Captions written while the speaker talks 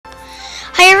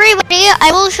Hi everybody,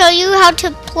 I will show you how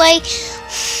to play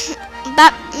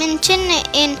badminton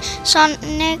in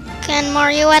Sonic and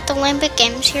Mario at the Olympic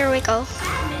Games. Here we go.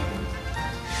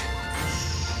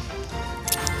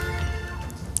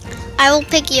 I will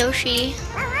pick Yoshi.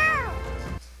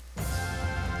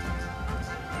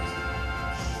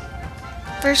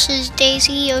 Versus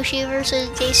Daisy, Yoshi versus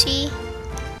Daisy.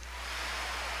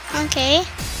 Okay.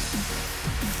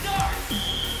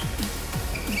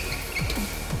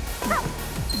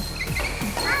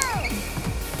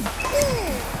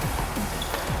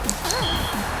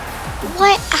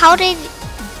 What? How did...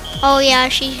 Oh yeah,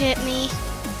 she hit me.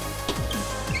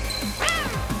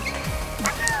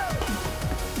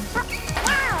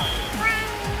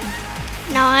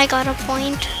 Now I got a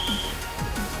point.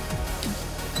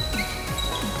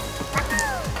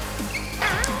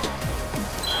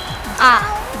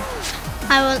 Ah.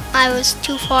 I was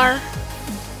too far.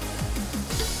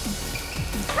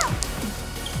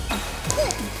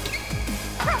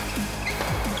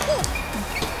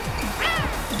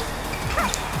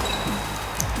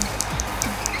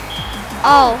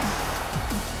 Oh.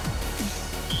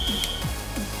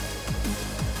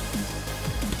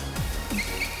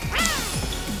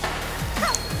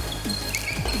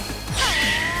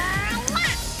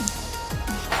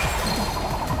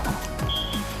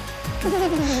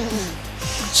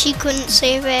 She couldn't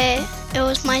save it. It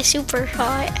was my super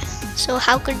shot. So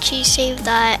how could she save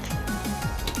that?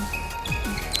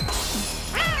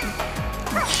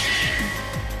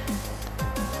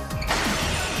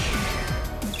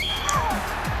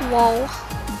 Whoa.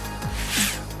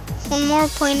 One more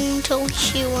point until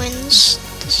she wins.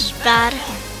 This is bad.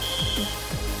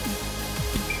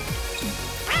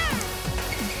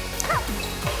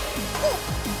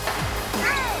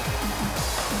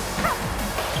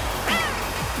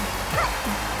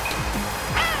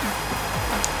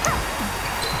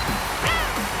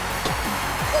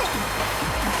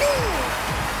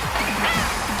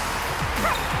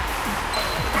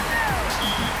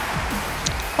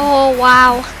 Oh,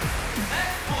 wow.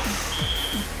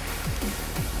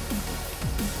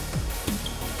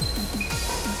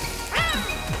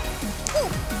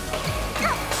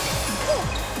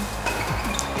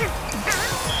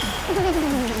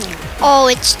 Oh,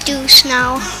 it's deuce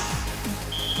now.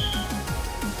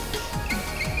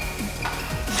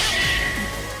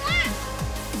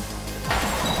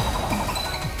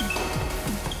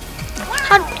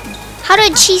 How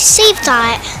did she save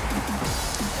that?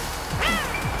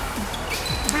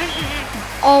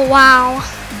 Oh wow.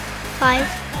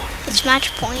 5. It's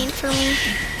match point for me.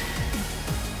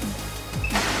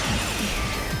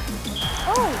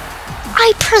 Oh,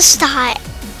 I pressed that.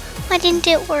 Why didn't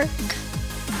it work?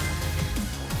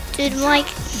 Did my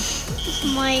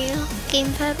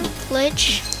gamepad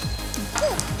glitch?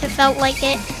 It felt like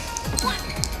it.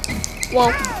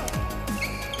 Whoa.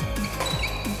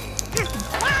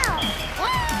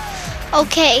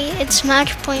 Okay, it's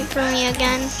match point for me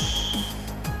again.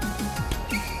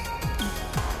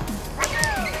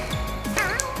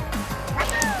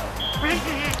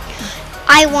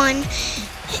 I won.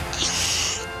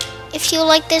 If you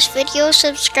like this video,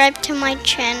 subscribe to my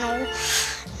channel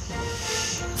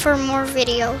for more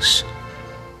videos.